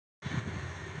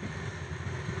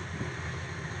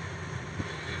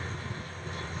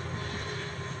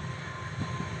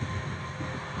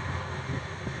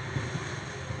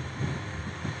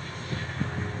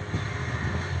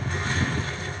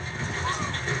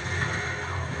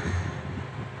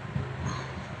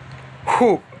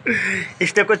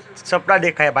इसने कुछ सपना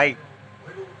देखा है भाई.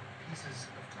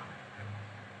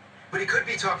 But he could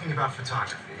be talking about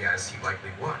photography, as he likely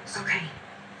was. Okay,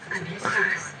 I'm being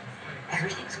serious.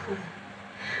 Everything's cool.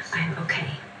 I'm okay.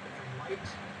 From light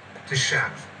to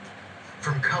shadow,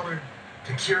 from color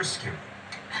to chiaroscuro.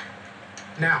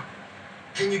 Now,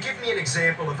 can you give me an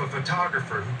example of a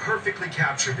photographer who perfectly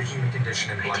captured the human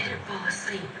condition in I black didn't fall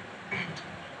asleep, and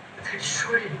that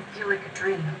sure didn't feel like a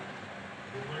dream.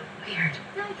 Weird.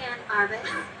 Not again, Arbus.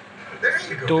 There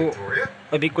you go, तो Victoria.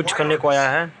 अभी कुछ करने को आया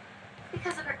है.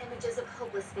 Because of her images of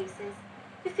hopeless faces,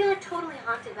 we feel like totally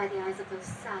haunted by the eyes of those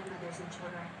sad mothers and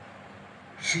children.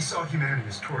 She saw humanity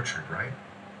as tortured, right?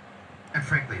 And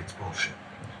frankly, it's bullshit.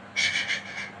 Shh.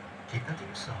 Keep that to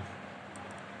yourself.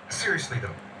 Seriously,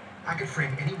 though, I could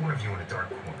frame any one of you in a dark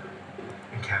corner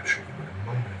and capture you in a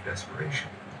moment of desperation.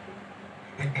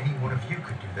 And any one of you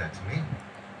could do that to me.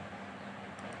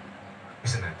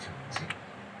 Isn't that too easy?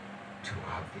 Too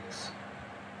obvious?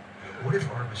 What if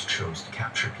Arbus chose to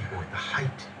capture people at the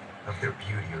height of their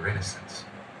beauty or innocence?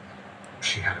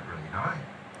 She had a brilliant eye,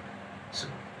 so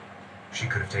she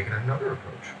could have taken another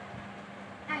approach.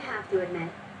 I have to admit,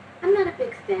 I'm not a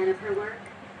big fan of her work.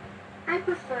 I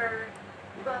prefer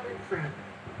Robert Frank.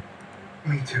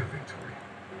 Me too, Victoria.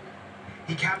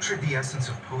 He captured the essence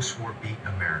of post-war beat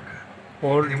America.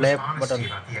 Hold And there was left honesty button.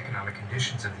 about the economic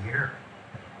conditions of the era,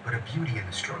 but a beauty in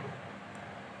the struggle.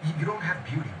 You don't have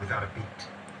beauty without a beat,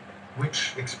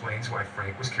 which explains why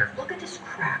Frank was careful. Look at this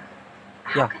crap.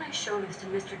 How Yeah. can I show this to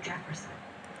Mr. Jefferson?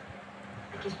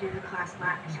 I can hear the class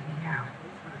laughing at me now.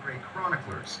 Those were the great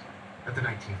chroniclers of the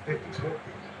 1950s.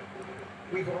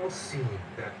 We've all seen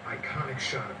that iconic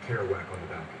shot of Kerouac on the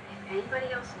balcony. If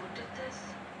anybody else looked at this,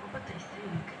 what would they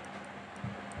think?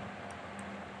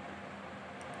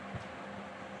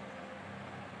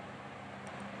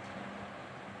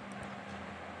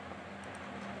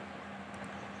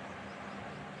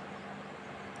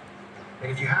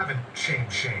 And if you haven't, shame.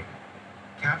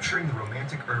 Capturing the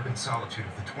romantic urban solitude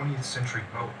of the 20th century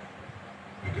poet.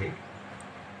 You dig?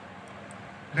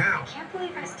 Now, I can't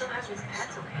believe I still have this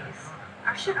pencil case.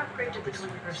 I should upgrade to the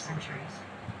 21st century.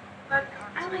 But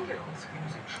I like it old school. he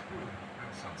was a true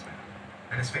Renaissance man.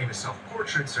 And his famous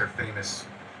self-portraits are famous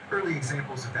early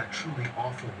examples of that truly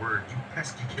awful word you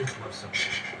pesky kids love so much.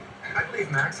 I believe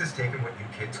Max has taken what you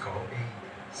kids call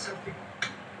a selfie.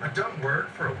 A dumb word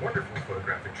for a wonderful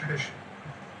photographic tradition.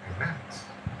 And Max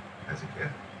has a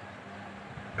gift.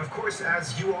 Of course,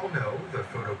 as you all know, the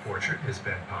photo portrait has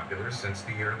been popular since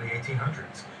the early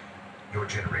 1800s. Your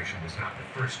generation was not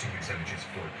the first to use images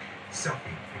for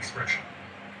selfie expression.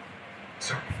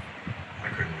 Sorry, I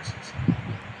couldn't resist.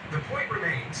 The point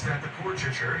remains that the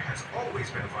portraiture has always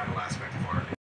been a vital aspect of art.